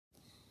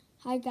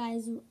Hi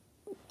guys,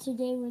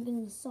 today we're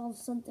going to solve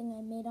something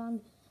I made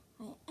on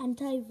my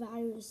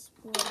antivirus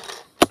board.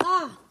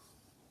 Ah!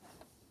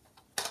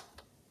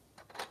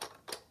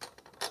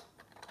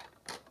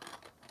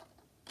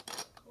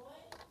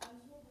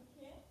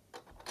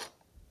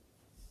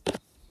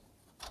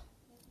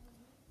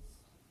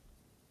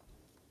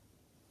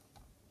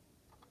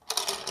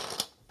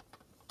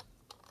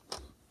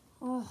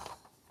 Oh.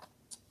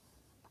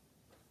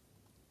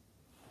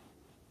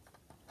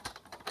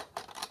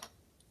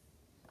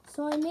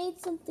 So I made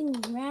something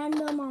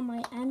random on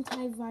my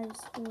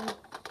antivirus board,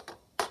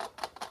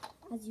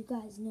 as you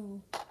guys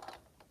know.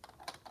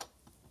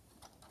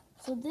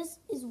 So this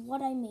is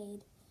what I made.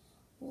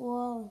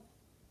 Whoa.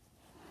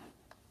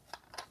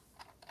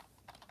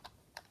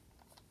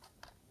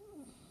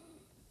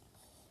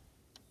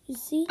 You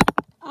see?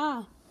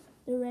 Ah,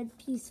 the red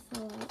piece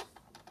fell out.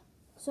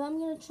 So I'm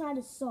going to try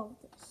to solve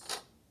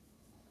this.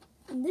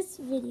 And this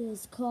video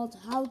is called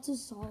How to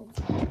Solve.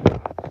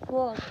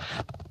 Well,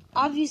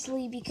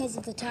 obviously because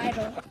of the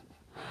title.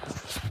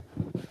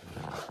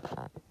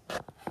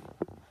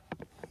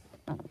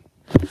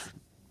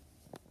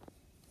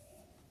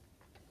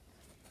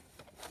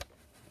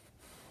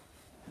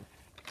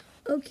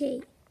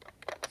 Okay,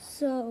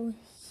 so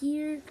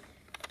here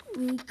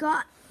we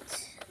got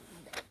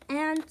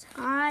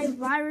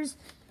antivirus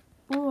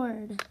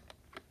board.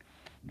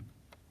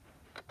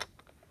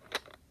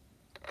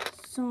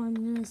 So I'm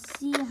gonna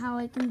see how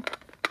I can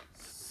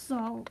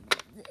solve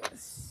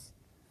this.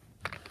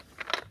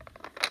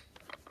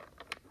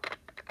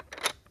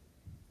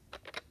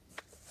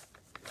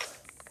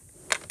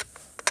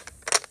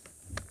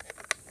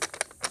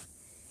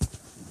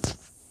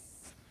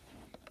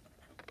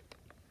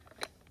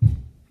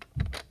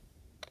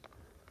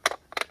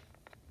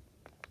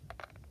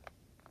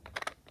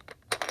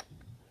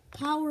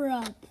 Power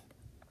up.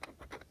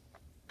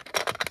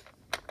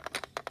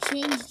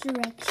 Change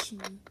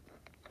direction.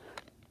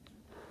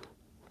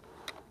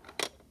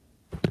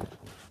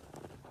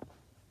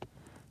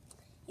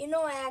 You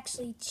know, I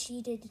actually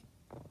cheated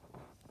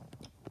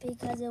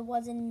because it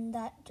wasn't in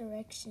that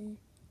direction.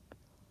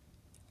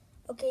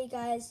 Okay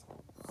guys,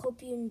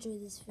 hope you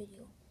enjoyed this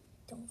video.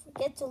 Don't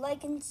forget to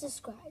like and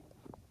subscribe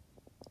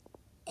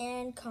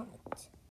and comment.